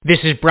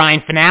This is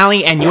Brian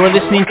Finale, and you're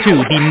listening to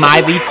the My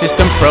Lead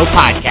System Pro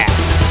podcast,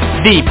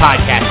 the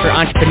podcast for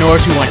entrepreneurs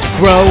who want to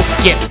grow,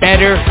 get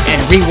better,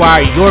 and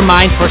rewire your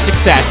mind for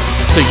success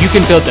so you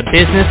can build the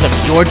business of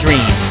your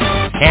dreams.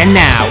 And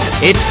now,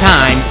 it's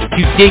time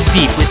to dig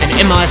deep with an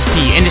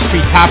MLSP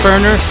industry top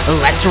earner.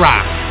 Let's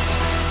rock.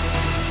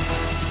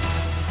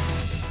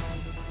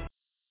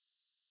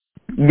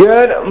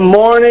 Good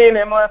morning,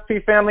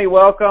 MLSP family.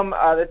 Welcome.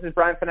 This is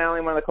Brian Finale,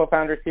 one of the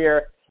co-founders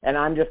here, and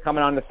I'm just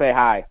coming on to say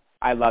hi.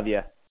 I love you.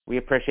 We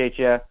appreciate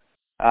you.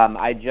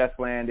 I just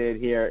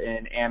landed here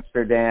in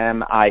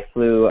Amsterdam. I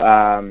flew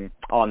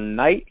all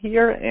night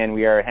here, and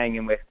we are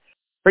hanging with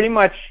pretty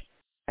much,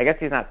 I guess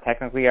he's not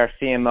technically our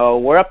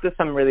CMO. We're up to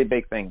some really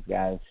big things,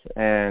 guys,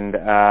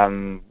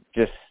 and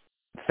just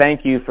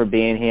thank you for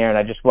being here, and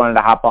I just wanted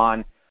to hop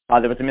on.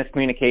 There was a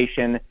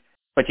miscommunication,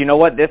 but you know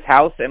what? This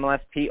house,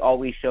 MLSP,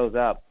 always shows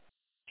up,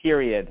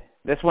 period.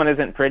 This one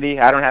isn't pretty.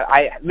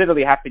 I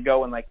literally have to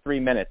go in like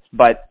 3 minutes,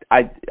 but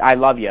I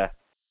love you.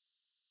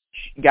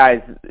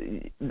 Guys,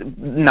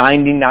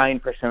 99%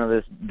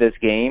 of this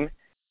game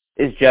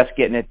is just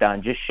getting it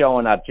done, just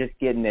showing up, just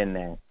getting in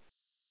there.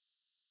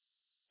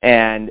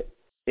 And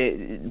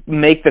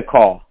make the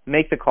call.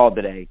 Make the call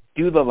today.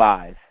 Do the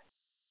live.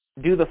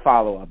 Do the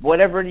follow-up.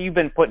 Whatever you've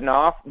been putting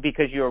off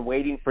because you're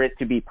waiting for it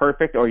to be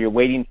perfect, or you're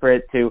waiting for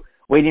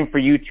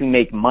you to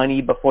make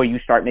money before you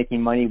start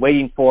making money,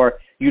 waiting for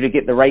you to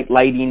get the right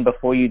lighting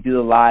before you do the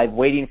live,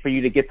 waiting for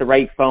you to get the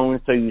right phone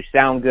so you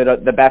sound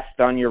good, the best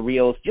on your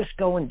reels. Just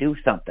go and do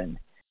something.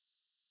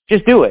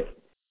 Just do it.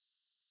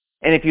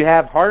 And if you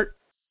have heart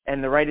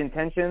and the right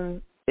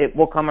intention, it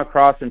will come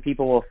across and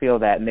people will feel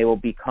that, and they will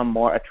become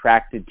more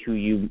attracted to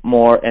you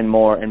more and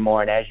more and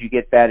more. And as you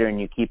get better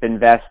and you keep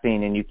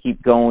investing and you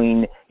keep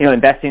going,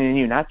 investing in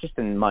you, not just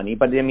in money,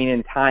 but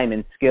in time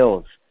and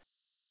skills.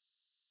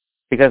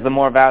 Because the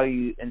more value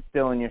you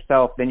instill in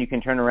yourself, then you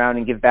can turn around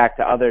and give back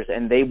to others,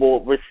 and they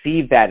will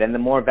receive that. And the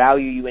more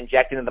value you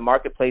inject into the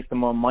marketplace, the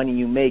more money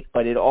you make.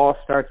 But it all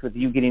starts with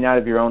you getting out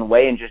of your own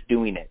way and just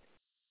doing it.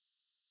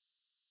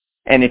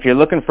 And if you're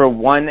looking for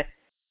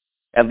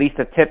at least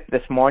a tip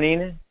this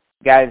morning,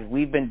 guys,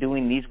 we've been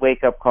doing these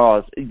wake-up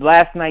calls.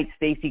 Last night,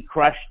 Stacy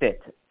crushed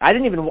it. I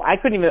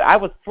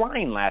was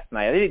flying last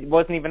night. It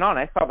wasn't even on.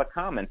 I saw the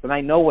comments, and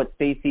I know what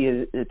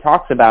Stacy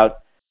talks about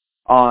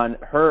on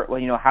her,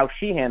 how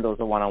she handles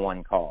a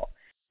one-on-one call.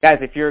 Guys,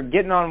 if you're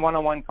getting on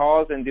one-on-one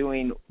calls and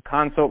doing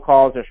consult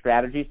calls or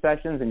strategy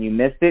sessions and you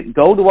missed it,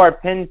 go to our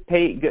pinned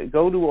page,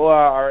 go to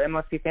our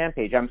MLSP fan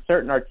page. I'm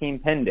certain our team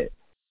pinned it.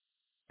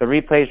 The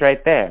replay's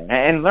right there.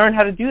 And learn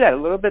how to do that a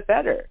little bit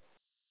better,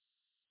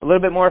 a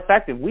little bit more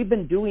effective. We've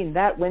been doing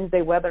that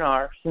Wednesday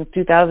webinar since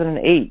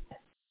 2008.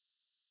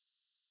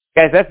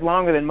 Guys, that's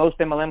longer than most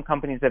MLM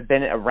companies have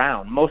been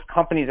around. Most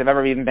companies have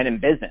ever even been in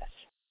business.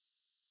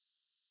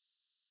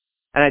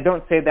 And I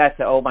don't say that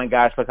to, oh my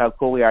gosh, look how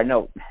cool we are.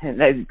 No,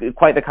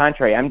 quite the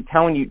contrary. I'm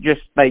telling you,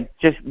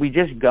 we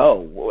just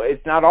go.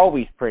 It's not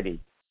always pretty.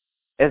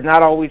 It's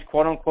not always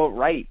quote unquote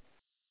right.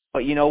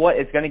 But you know what?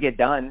 It's going to get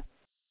done.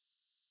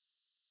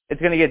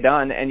 It's going to get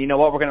done. And you know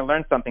what? We're going to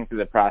learn something through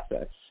the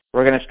process.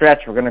 We're going to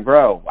stretch. We're going to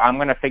grow. I'm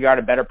going to figure out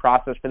a better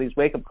process for these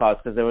wake-up calls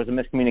because there was a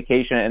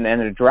miscommunication and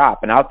a drop.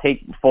 And I'll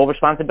take full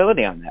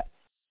responsibility on that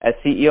as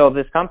CEO of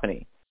this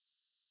company.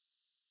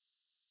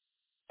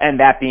 And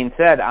that being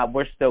said,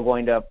 we're still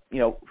going to,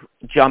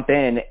 jump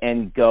in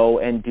and go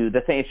and do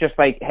the thing. It's just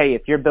like, hey,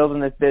 if you're building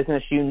this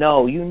business,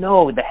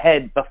 the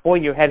head, before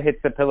your head hits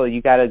the pillow,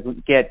 you got to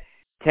get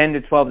 10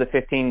 to 12 to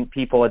 15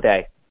 people a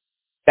day.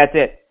 That's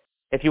it.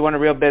 If you want a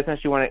real business,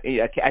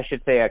 a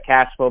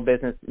cash flow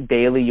business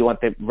daily, you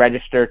want the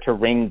register to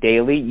ring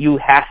daily, you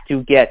have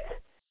to get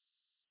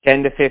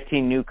 10 to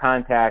 15 new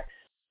contacts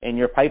in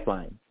your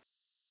pipeline.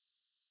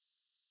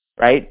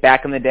 Right?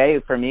 Back in the day,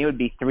 for me, it would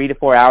be 3 to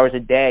 4 hours a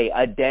day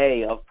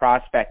of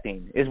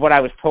prospecting is what I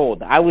was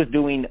told. I was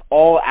doing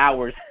all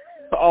hours,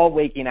 all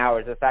waking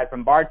hours, aside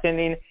from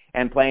bartending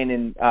and playing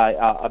in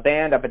a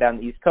band up and down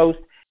the East Coast,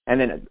 and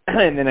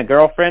then a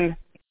girlfriend.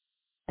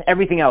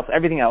 Everything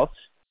else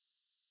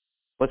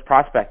was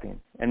prospecting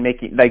and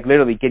making,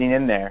 literally getting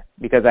in there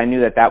because I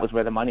knew that was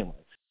where the money was.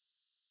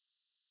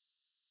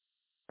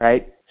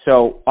 Right?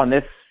 So on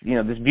this,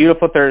 this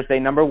beautiful Thursday,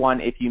 number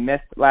one, if you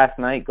missed last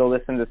night, go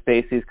listen to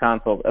Stacy's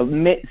consult.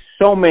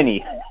 So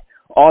many,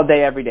 all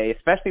day, every day,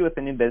 especially with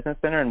the new business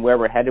center and where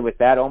we're headed with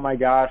that. Oh my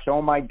gosh,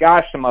 some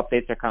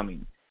updates are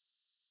coming.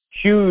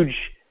 Huge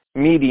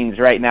meetings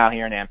right now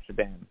here in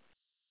Amsterdam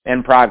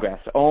in progress.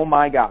 Oh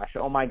my gosh.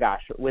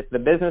 With the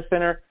business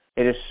center,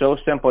 it is so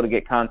simple to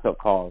get consult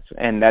calls,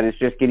 and that is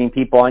just getting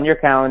people on your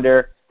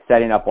calendar,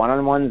 setting up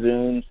one-on-one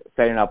Zooms,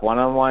 setting up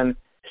one-on-one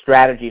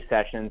strategy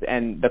sessions.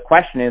 And the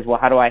question is, well,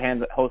 how do I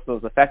host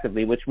those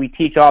effectively, which we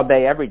teach all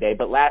day, every day.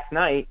 But last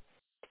night,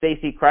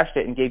 Stacy crushed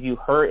it and gave you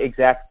her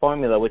exact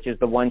formula, which is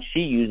the one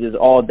she uses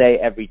all day,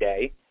 every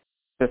day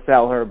to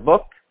sell her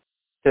book,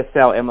 to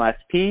sell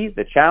MLSP,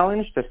 the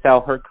challenge, to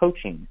sell her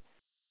coaching,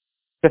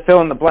 to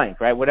fill in the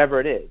blank, right?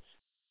 Whatever it is.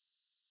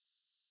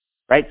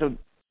 Right? So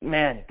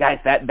man, guys,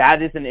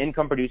 that is an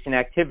income-producing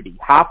activity.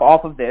 Hop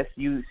off of this.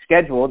 You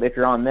scheduled, if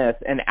you're on this,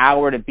 an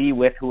hour to be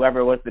with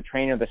whoever was the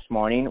trainer this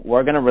morning.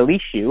 We're going to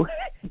release you.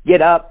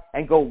 Get up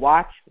and go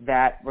watch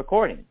that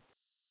recording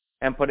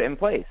and put it in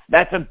place.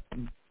 That's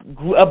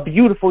a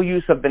beautiful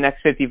use of the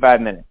next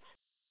 55 minutes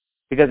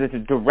because it's a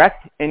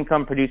direct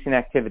income-producing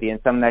activity and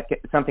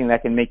something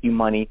that can make you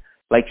money,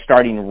 like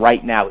starting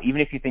right now.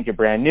 Even if you think you're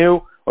brand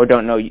new or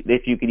don't know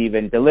if you could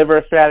even deliver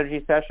a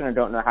strategy session or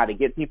don't know how to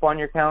get people on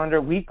your calendar,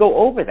 we go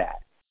over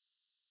that.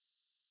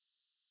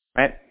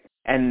 Right?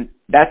 And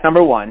that's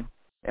number one.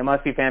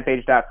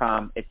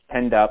 MLSPfanpage.com. It's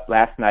pinned up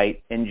last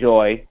night.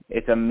 Enjoy.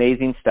 It's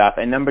amazing stuff.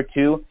 And number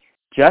two,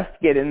 just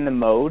get in the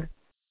mode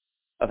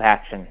of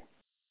action.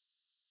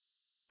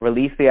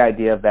 Release the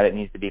idea of that it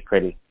needs to be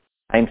pretty.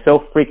 I am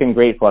so freaking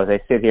grateful as I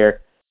sit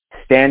here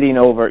standing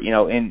over,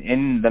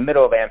 in the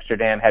middle of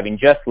Amsterdam, having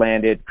just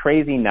landed,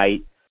 crazy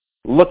night,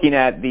 looking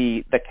at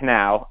the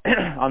canal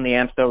on the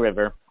Amstel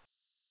River,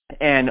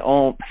 and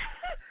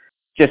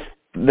just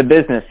the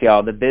business,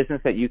 y'all, the business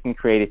that you can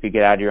create if you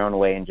get out of your own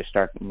way and just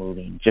start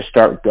moving, just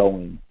start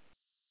going.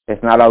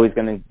 It's not always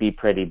going to be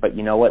pretty, but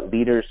you know what?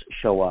 Leaders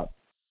show up.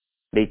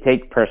 They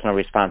take personal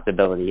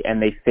responsibility,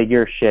 and they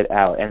figure shit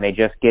out, and they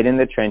just get in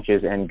the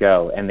trenches and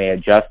go, and they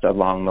adjust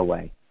along the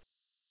way.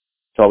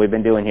 That's what we've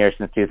been doing here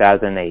since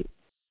 2008.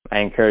 I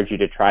encourage you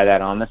to try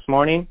that on this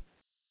morning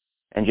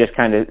and just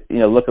kind of,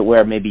 look at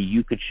where maybe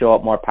you could show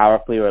up more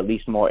powerfully or at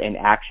least more in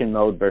action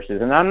mode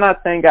versus, and I'm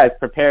not saying, guys,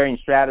 preparing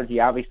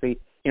strategy, obviously,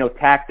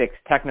 tactics,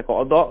 technical,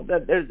 although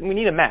we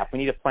need a map, we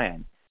need a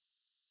plan.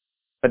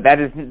 But that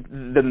is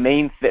the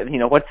main thing,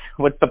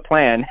 what's the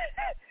plan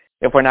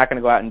if we're not going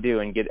to go out and do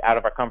and get out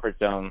of our comfort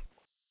zone,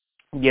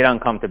 get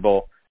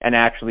uncomfortable, and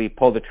actually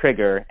pull the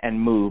trigger and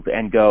move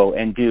and go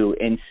and do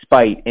in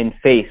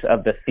face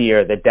of the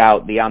fear, the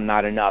doubt, the I'm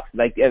not enough.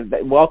 Like,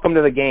 welcome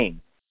to the game.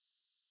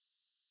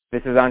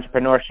 This is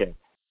entrepreneurship.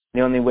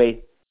 The only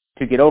way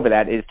to get over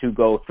that is to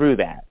go through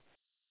that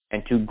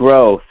and to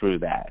grow through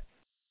that.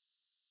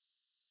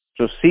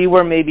 So see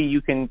where maybe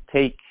you can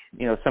take,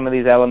 some of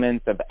these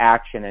elements of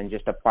action and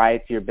just apply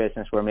it to your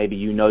business where maybe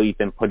you've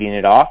been putting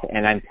it off.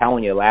 And I'm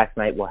telling you, last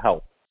night will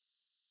help.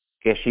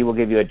 Because she will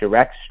give you a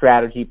direct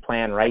strategy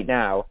plan right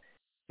now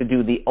to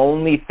do the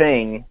only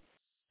thing,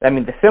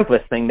 the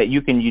simplest thing that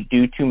you can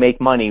do to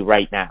make money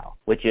right now,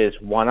 which is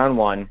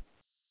one-on-one,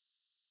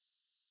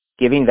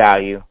 giving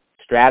value,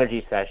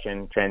 strategy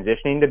session,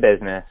 transitioning to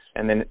business,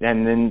 and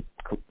then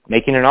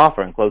making an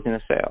offer and closing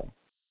a sale.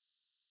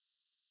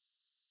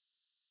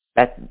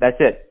 That's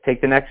it.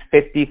 Take the next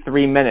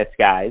 53 minutes,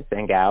 guys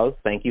and gals.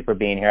 Thank you for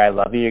being here. I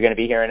love you. You're going to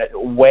be hearing it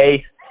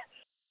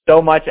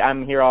so much.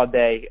 I'm here all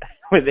day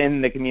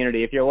within the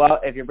community. If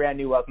you're brand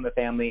new, welcome to the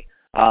family.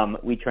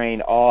 We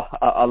train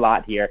a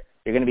lot here.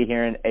 You're going to be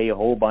hearing a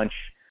whole bunch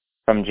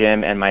from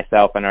Jim and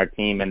myself and our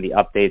team and the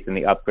updates and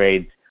the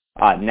upgrades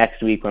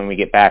next week when we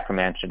get back from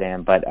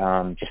Amsterdam. But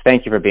just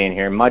thank you for being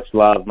here. Much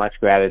love, much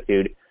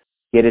gratitude.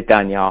 Get it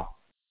done, y'all.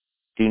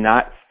 Do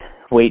not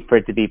wait for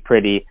it to be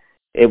pretty.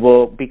 It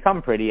will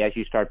become pretty as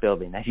you start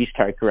building, as you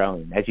start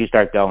growing, as you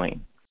start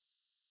going.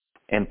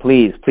 And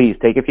please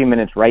take a few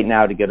minutes right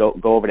now to go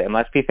over to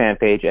MLSP fan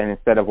page, and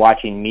instead of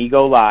watching me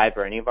go live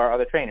or any of our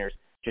other trainers,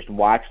 just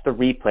watch the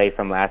replay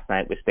from last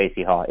night with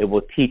Stacey Hall. It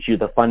will teach you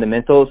the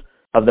fundamentals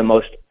of the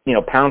most,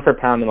 pound for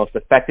pound, the most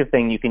effective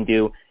thing you can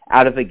do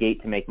out of the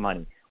gate to make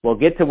money. We'll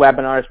get to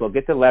webinars, we'll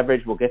get to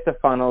leverage, we'll get to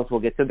funnels, we'll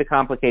get to the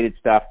complicated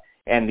stuff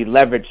and the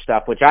leverage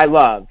stuff, which I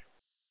love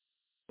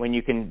when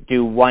you can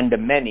do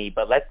one-to-many,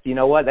 but let's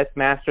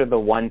master the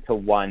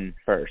one-to-one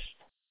first.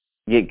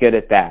 Get good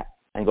at that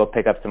and go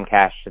pick up some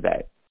cash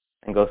today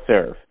and go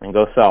serve and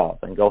go solve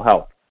and go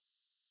help.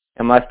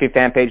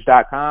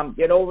 MLSPfanpage.com.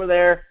 Get over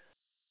there.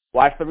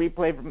 Watch the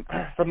replay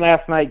from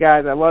last night,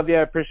 guys. I love you.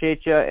 I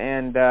appreciate you.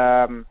 And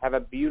have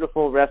a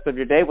beautiful rest of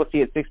your day. We'll see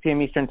you at 6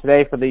 p.m. Eastern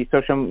today for the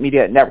social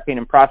media networking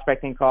and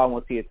prospecting call. And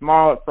we'll see you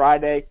tomorrow at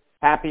Friday.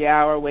 Happy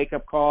hour,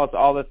 wake-up calls,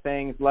 all the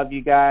things. Love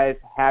you guys.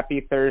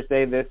 Happy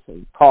Thursday. This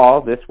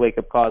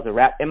wake-up call is a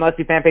wrap.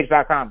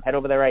 MLSPfanpage.com. Head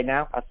over there right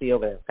now. I'll see you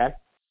over there, okay?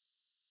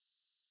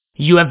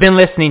 You have been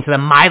listening to the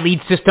My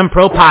Lead System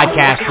Pro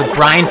podcast with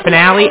Brian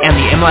Finale and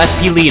the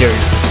MLSP leaders.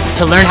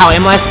 To learn how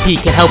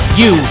MLSP can help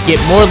you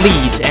get more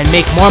leads and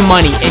make more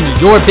money in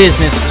your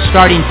business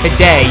starting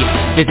today,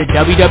 visit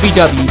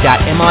www.mlsp.com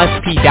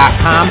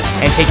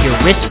and take your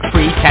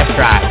risk-free test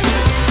drive.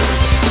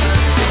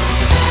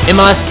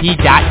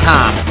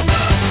 MLSP.com.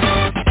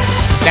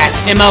 That's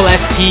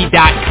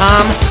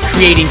MLSP.com,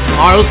 creating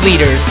tomorrow's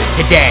leaders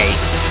today.